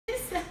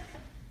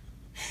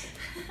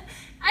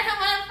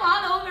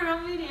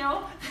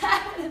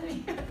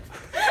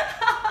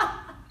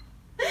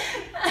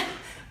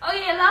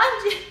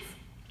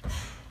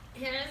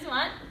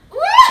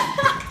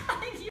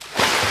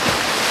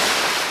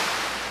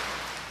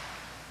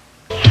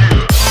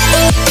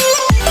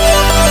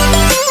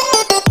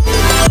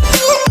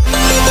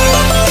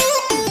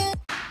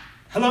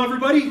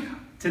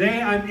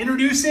I'm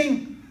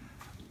introducing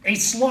a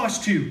slosh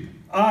tube.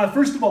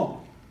 First of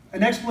all,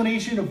 an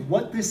explanation of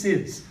what this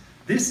is.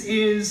 This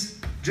is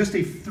just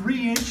a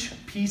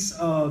 3-inch piece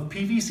of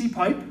PVC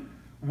pipe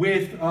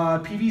with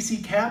a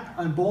PVC cap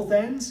on both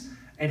ends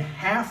and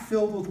half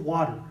filled with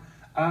water.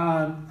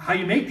 How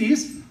you make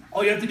these,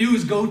 all you have to do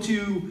is go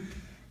to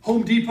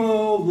Home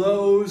Depot,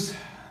 Lowe's,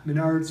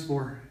 Menards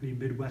for any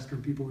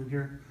Midwestern people in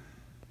here,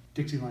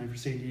 Dixie Line for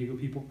San Diego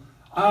people.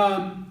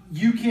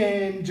 You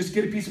can just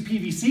get a piece of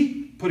PVC,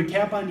 put a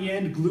cap on the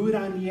end, glue it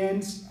on the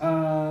ends.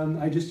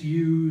 I just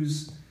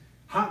use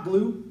hot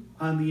glue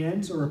on the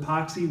ends or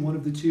epoxy, one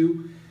of the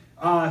two.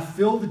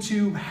 Fill the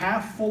tube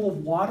half full of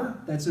water.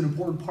 That's an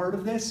important part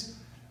of this.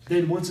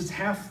 Then once it's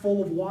half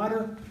full of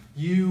water,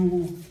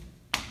 you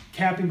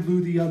cap and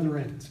glue the other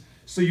ends.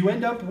 So you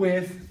end up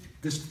with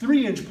this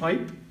 3-inch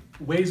pipe,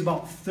 weighs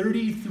about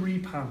 33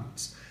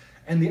 pounds.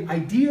 And the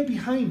idea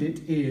behind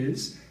it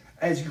is,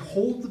 as you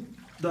hold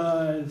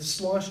the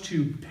slosh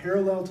tube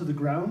parallel to the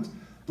ground,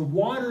 the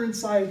water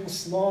inside will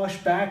slosh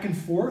back and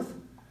forth,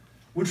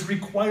 which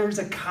requires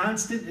a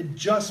constant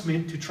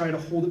adjustment to try to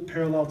hold it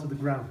parallel to the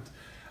ground.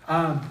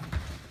 I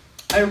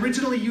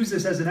originally used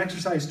this as an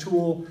exercise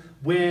tool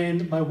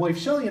when my wife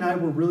Shelly and I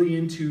were really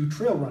into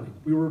trail running.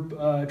 We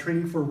were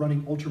training for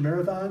running ultra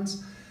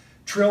marathons.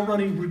 Trail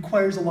running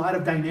requires a lot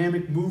of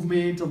dynamic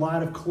movement, a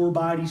lot of core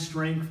body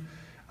strength.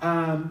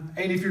 And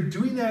if you're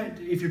doing that,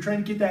 if you're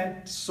trying to get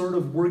that sort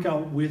of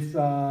workout with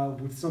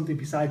something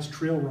besides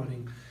trail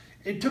running,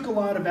 it took a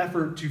lot of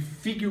effort to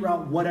figure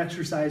out what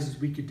exercises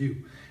we could do.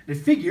 And it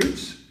figured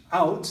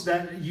out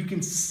that you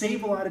can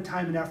save a lot of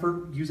time and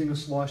effort using a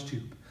slosh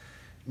tube.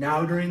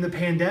 Now during the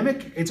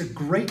pandemic, it's a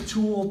great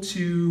tool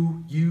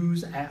to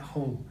use at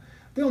home.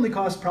 They only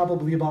cost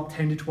probably about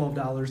 $10 to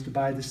 $12 to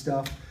buy this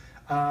stuff.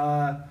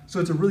 So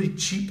it's a really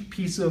cheap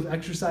piece of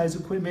exercise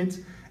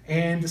equipment.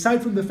 And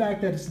aside from the fact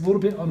that it's a little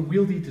bit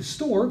unwieldy to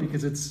store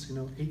because it's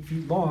 8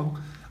 feet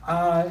long,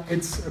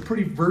 it's a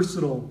pretty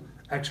versatile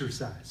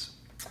exercise.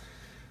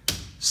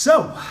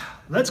 So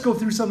let's go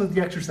through some of the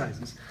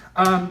exercises.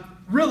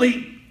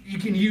 Really, you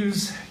can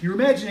use your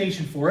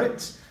imagination for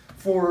it,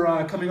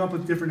 for coming up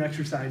with different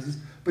exercises.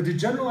 But the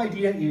general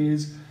idea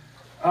is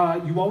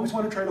you always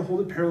want to try to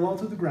hold it parallel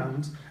to the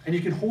ground, and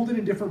you can hold it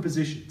in different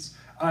positions.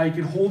 You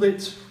can hold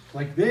it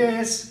like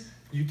this.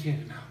 You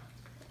can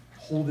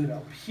hold it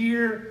up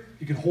here.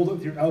 You can hold it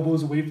with your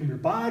elbows away from your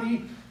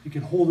body. You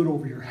can hold it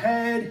over your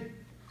head.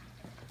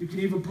 You can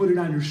even put it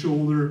on your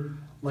shoulder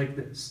like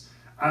this.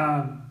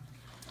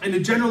 And the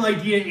general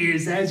idea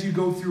is, as you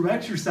go through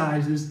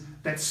exercises,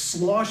 that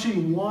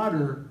sloshing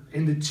water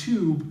in the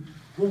tube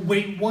will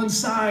weight one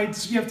side,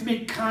 so you have to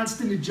make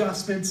constant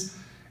adjustments,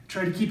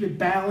 try to keep it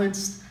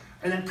balanced.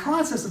 And that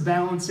process of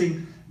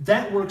balancing,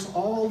 that works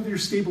all of your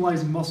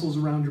stabilizing muscles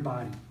around your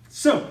body.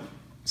 So,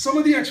 some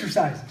of the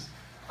exercises.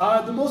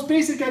 The most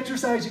basic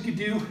exercise you could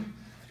do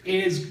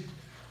is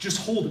just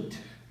hold it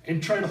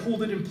and try to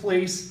hold it in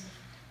place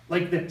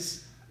like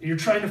this. And you're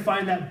trying to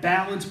find that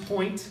balance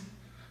point.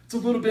 It's a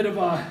little bit of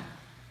a,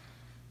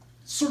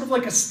 sort of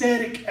like a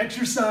static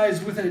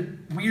exercise with a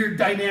weird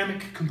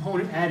dynamic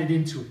component added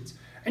into it.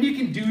 And you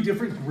can do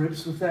different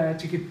grips with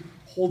that. You can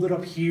hold it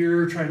up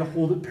here, try to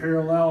hold it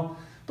parallel,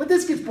 but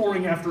this gets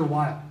boring after a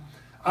while.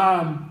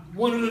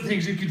 One of the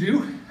things you can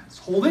do is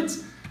hold it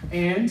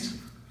and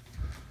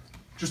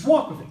just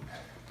walk with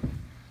it.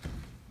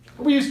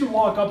 We used to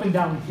walk up and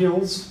down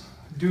hills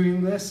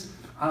doing this,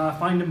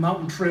 find a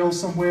mountain trail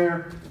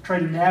somewhere, try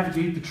to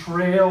navigate the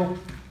trail,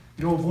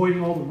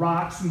 avoiding all the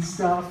rocks and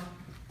stuff.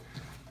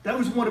 That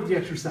was one of the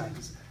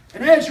exercises.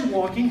 And as you're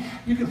walking,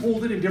 you can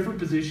hold it in different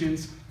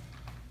positions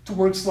to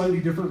work slightly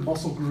different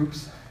muscle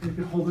groups. You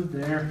can hold it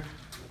there,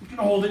 you can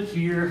hold it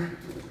here,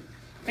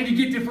 and you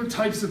get different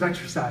types of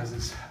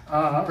exercises,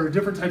 or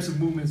different types of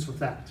movements with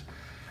that.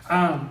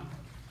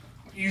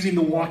 Using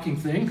the walking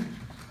thing,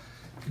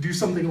 you do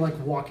something like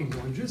walking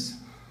lunges,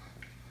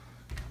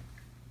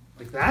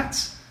 like that.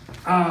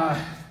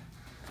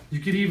 You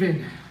could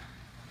even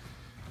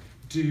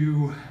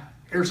do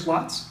air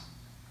squats.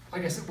 I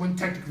guess it wouldn't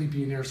technically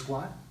be an air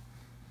squat.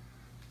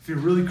 If you're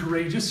really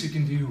courageous, you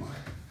can do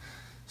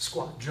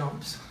squat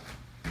jumps.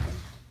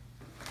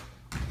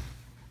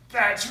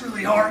 That's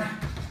really hard.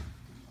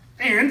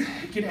 And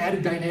you can add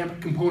a dynamic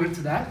component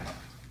to that.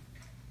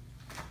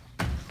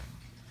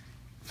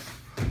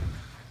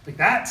 Like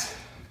that.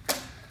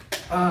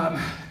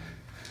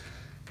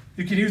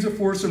 You can use it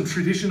for some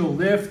traditional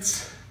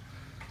lifts,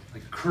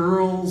 like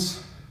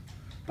curls,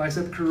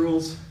 bicep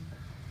curls.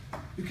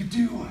 You could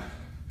do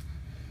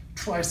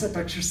tricep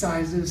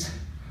exercises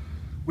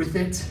with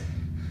it.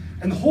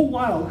 And the whole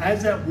while,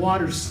 as that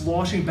water's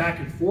sloshing back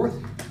and forth,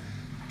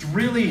 it's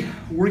really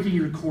working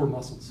your core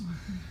muscles.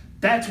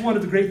 That's one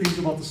of the great things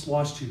about the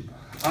slosh tube.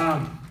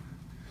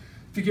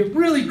 If you get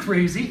really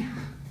crazy,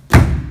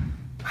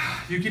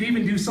 you can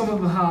even do some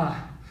of the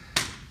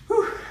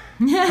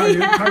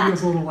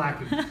cardio's a little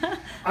lacking.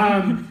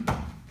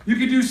 You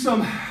could do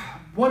some,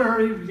 what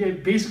are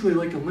basically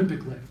like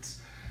Olympic lifts.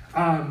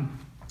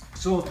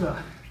 So with the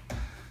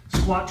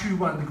squat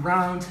tube on the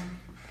ground,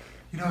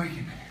 You know, you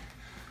can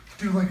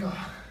do like a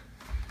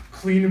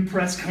clean and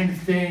press kind of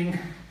thing.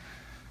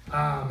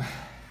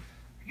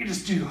 You can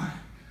just do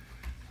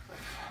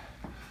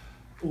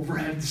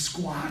overhead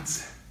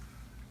squats.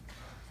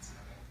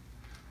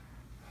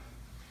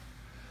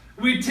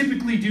 We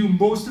typically do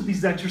most of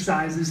these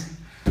exercises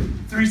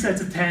 3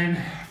 sets of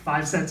 10,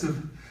 5 sets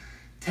of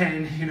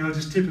 10, you know,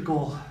 just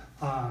typical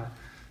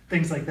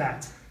things like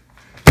that.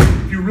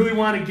 If you really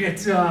want to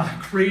get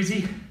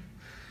crazy,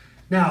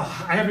 now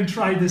I haven't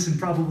tried this in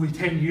probably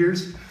 10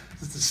 years.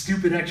 It's a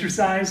stupid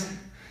exercise,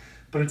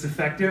 but it's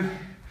effective.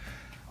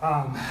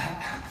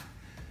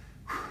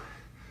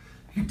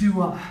 You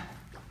do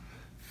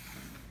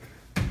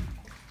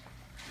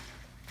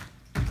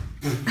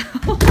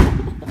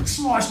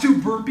slosh 2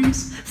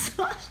 burpees.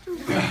 Slosh 2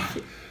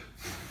 burpees.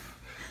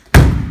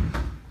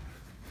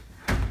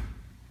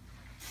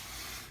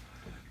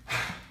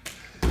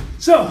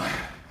 So,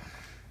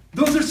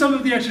 those are some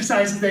of the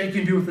exercises that you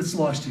can do with the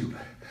slosh tube.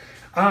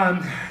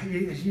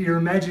 Your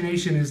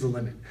imagination is the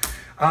limit.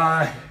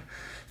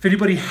 If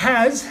anybody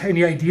has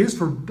any ideas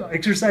for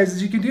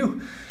exercises you can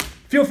do,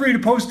 feel free to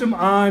post them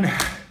on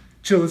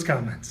Chilla's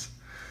comments.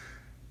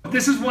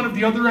 This is one of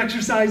the other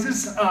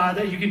exercises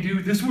that you can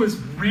do. This was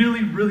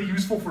really, really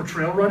useful for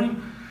trail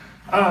running.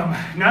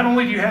 Not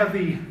only do you have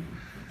the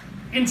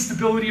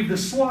instability of the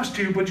slosh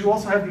tube, but you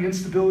also have the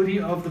instability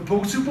of the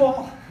Bosu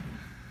ball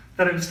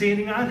that I'm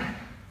standing on.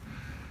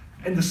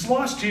 And the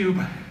slosh tube,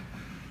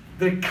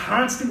 the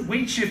constant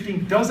weight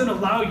shifting doesn't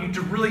allow you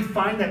to really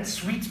find that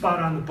sweet spot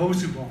on the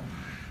Bosu ball.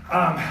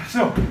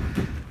 So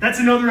that's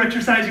another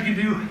exercise you can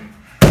do.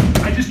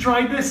 I just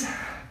tried this.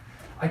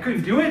 I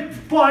couldn't do it,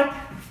 but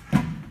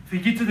if you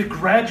get to the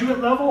graduate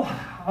level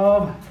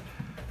of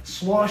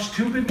slosh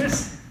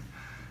tubedness,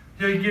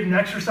 you know, you get an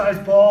exercise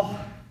ball,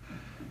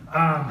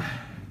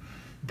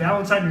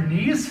 balance on your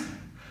knees,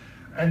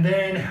 and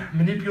then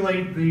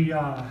manipulate the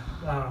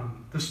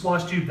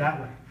slosh tube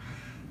that way.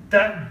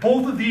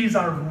 Both of these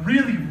are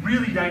really,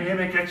 really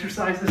dynamic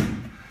exercises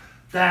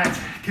that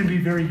can be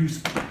very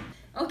useful.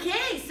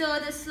 Okay, so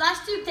the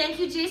slosh tube, thank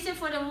you Jason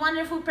for the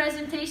wonderful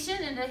presentation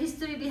and the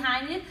history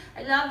behind it.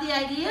 I love the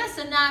idea,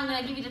 so now I'm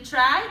going to give it a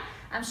try.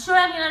 I'm sure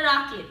I'm going to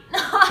rock it. No,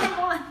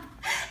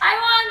 I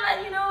won,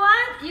 but you know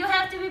what? You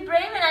have to be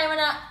brave, and I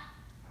want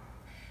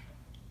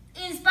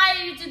to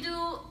inspire you to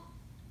do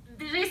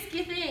the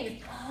risky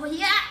things. Oh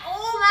yeah,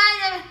 oh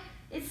my,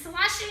 it's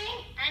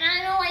sloshing, and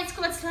I know why it's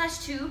called slosh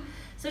tube.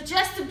 So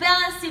just to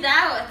balance it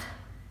out,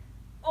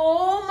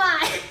 oh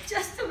my,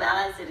 just to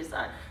balance it is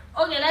hard.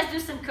 Okay, let's do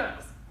some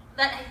curls.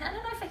 I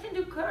don't know if I can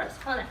do curls.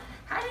 Hold on.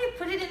 How do you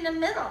put it in the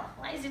middle?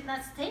 Why is it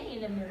not staying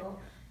in the middle?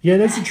 Yeah,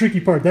 that's the tricky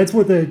part. That's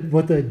what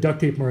the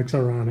duct tape marks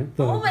are on it.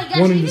 The oh my gosh,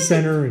 one in the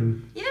center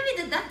and. Even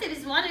with the duct tape,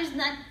 this water is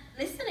not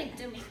listening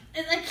to me.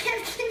 And I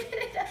can't keep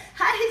it in the.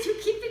 How did you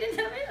keep it in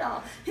the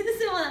middle? It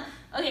doesn't want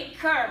to. Okay,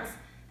 curls.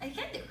 I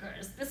can't do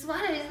curls. This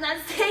water is not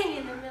staying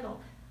in the middle.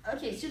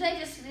 Okay, should I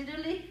just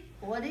literally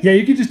hold it? Yeah,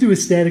 you can just do a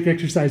static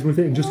exercise with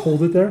it and just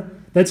hold it there.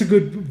 That's a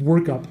good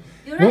workup.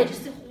 You're right,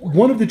 just to hold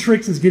one of the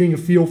tricks is getting a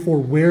feel for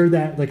where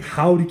that, like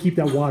how to keep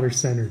that water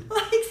centered.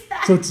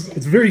 Exactly. So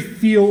it's very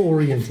feel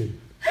oriented.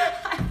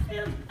 I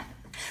feel that.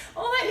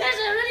 Oh my gosh,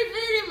 I really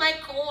feel it in my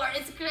core.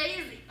 It's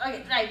crazy.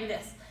 Okay, try with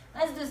this.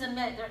 Let's do some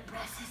military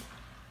presses.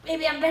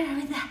 Maybe I'm better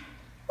with that.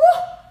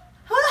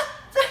 Woo!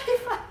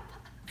 35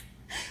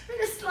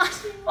 with a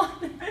sloshing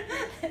water.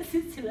 This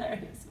is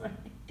hilarious for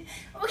me.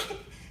 Okay,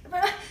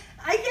 but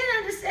I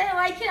can't understand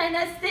why can I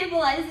not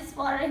stabilize this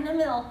water in the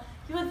middle.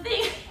 You would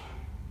think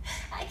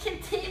I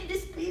can tame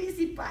this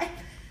PVC pipe,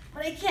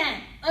 but I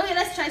can't. Okay,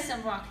 let's try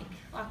some walking.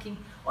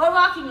 Or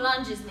walking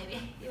lunges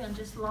maybe. Even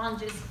just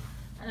lunges.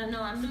 I don't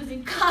know, I'm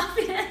losing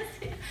confidence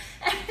here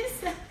every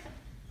second.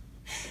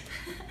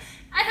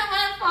 I don't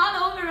want to fall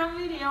over on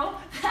video.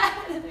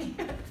 That would be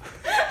good.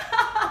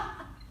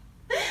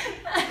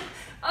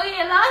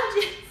 Okay,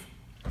 lunges.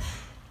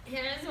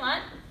 Here's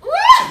one.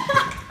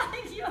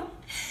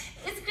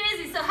 It's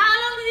crazy. So how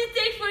long did it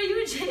take for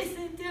you,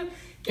 Jason, to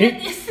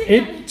get this thing?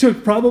 It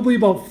took probably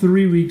about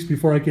 3 weeks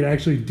before I could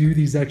actually do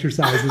these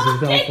exercises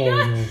without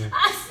falling over.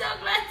 I'm so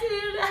glad to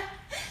do that.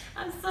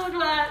 I'm so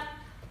glad.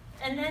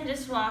 And then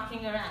just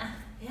walking around.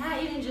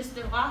 Yeah, even just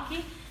the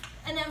walking.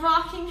 And then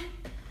walking.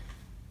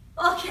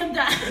 Okay, I'm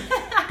done.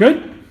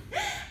 Good?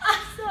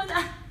 I'm so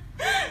done.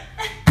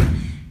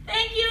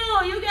 Thank you.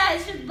 You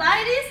guys should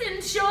buy this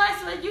and show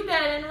us what you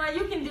got and what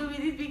you can do with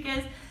it,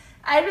 because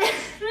I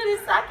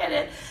really suck at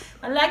it.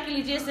 But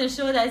luckily Jason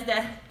showed us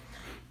that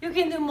you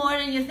can do more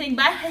than you think.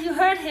 But you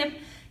heard him.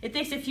 It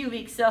takes a few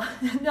weeks, so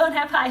don't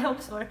have high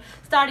hopes for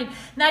starting.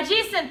 Now,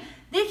 Jason,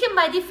 they can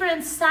buy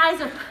different size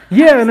of pipes.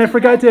 Yeah, and I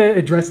forgot to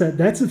address that.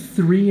 That's a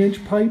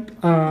 3-inch pipe.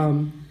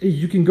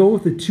 You can go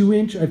with a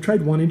 2-inch. I've tried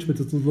 1-inch, but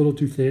it's a little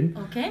too thin.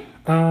 Okay.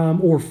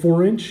 Or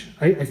 4-inch.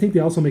 I think they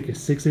also make a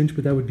 6-inch,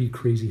 but that would be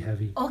crazy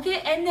heavy.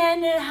 Okay, and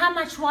then how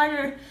much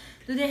water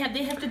do they have?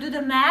 They have to do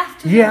the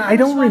math? Yeah, I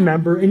don't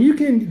remember. And you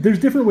can, there's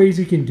different ways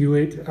you can do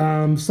it.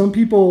 Some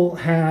people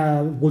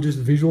will just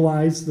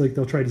visualize, like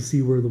they'll try to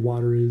see where the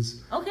water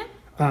is. Okay.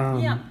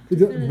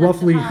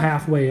 roughly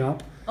halfway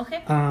up.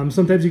 Okay.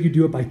 Sometimes you could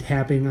do it by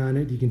tapping on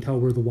it. You can tell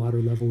where the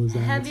water level is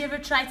at. Have you ever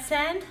tried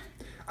sand?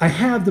 I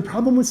have. The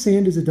problem with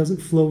sand is it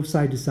doesn't flow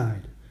side to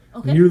side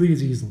nearly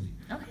as easily.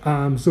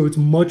 Okay. So it's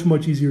much,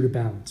 much easier to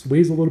balance.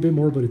 Weighs a little bit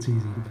more, but it's easy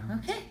to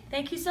balance. Okay.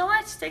 Thank you so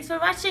much. Thanks for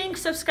watching.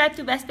 Subscribe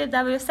to Best Babe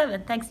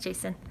W7. Thanks,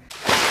 Jason.